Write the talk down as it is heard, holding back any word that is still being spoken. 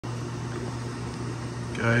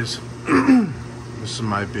Guys, this is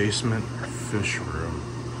my basement fish room.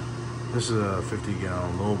 This is a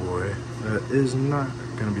 50-gallon lowboy that is not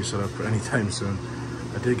going to be set up anytime soon.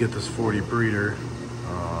 I did get this 40 breeder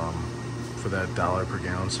for that $1 per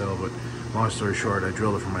gallon sale, but long story short, I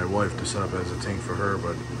drilled it for my wife to set up as a tank for her,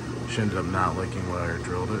 but she ended up not liking when I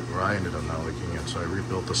drilled it, or I ended up not liking it, so I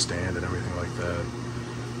rebuilt the stand and everything like that,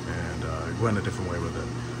 and I went a different way with it.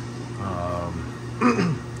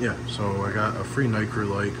 Yeah, so I got a free Nicrew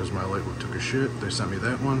light because my light took a shit. They sent me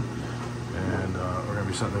that one, and we're gonna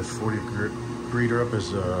be setting this 40 breeder up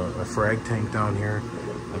as a frag tank down here.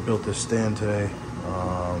 I built this stand today.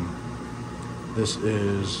 This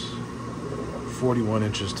is 41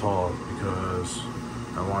 inches tall because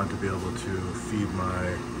I wanted to be able to feed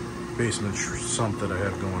my basement sump that I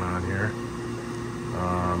have going on here.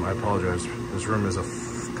 I apologize. This room is a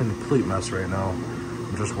complete mess right now.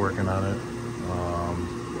 I'm just working on it.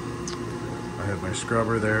 I have my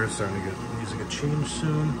scrubber there, starting to needs to get changed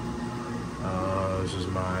soon. This is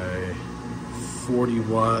my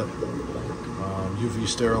 40-watt UV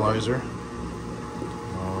sterilizer.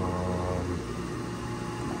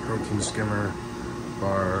 Protein skimmer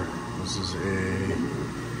bar. This is a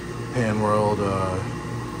Pan World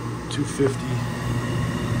 250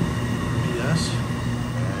 PS,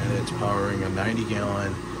 and it's powering a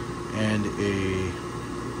 90-gallon and a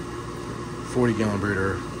 40-gallon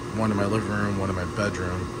breeder. One in my living room, one in my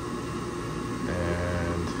bedroom,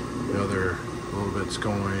 and the other little bit's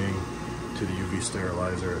going to the UV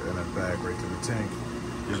sterilizer and then back right to the tank.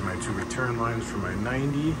 These are my two return lines for my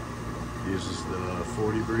 90. This is the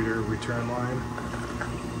 40 breeder return line.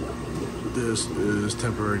 This is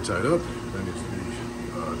temporary tied up. That needs to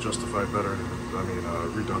be justified better.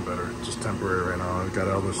 Redone better. Just temporary right now. I got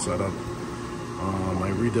all this set up.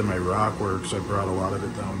 I redid my rock works. I brought a lot of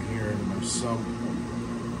it down here into my sump.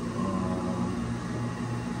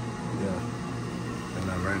 And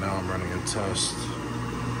then right now I'm running a test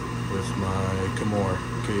with my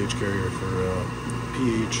KH carrier for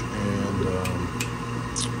pH and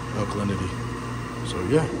alkalinity. So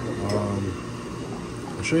yeah,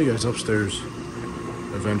 I'll show you guys upstairs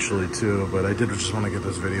eventually too, but I did just want to get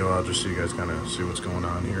this video out just so you guys kind of see what's going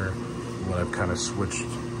on here, what I've kind of switched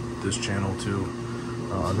this channel to.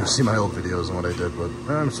 I'm gonna see my old videos and what I did, but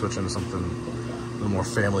I'm switching to something a little more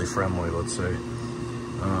family friendly, let's say.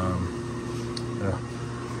 Yeah,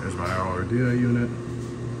 there's my RDI unit,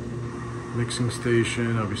 mixing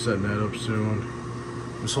station. I'll be setting that up soon.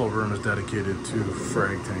 This whole room is dedicated to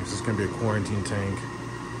frag tanks. This is gonna be a quarantine tank.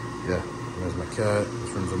 Yeah, there's my cat. This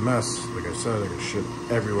room's a mess. Like I said, I got shit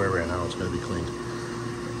everywhere right now. It's gotta be cleaned.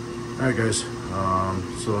 All right, guys.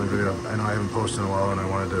 So the video, I know I haven't posted in a while, and I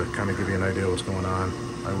wanted to kind of give you an idea of what's going on.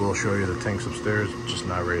 I will show you the tanks upstairs, just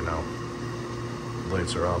not right now. The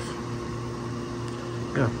lights are off.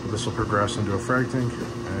 Yeah, this will progress into a frag tank,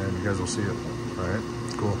 and you guys will see it. All right.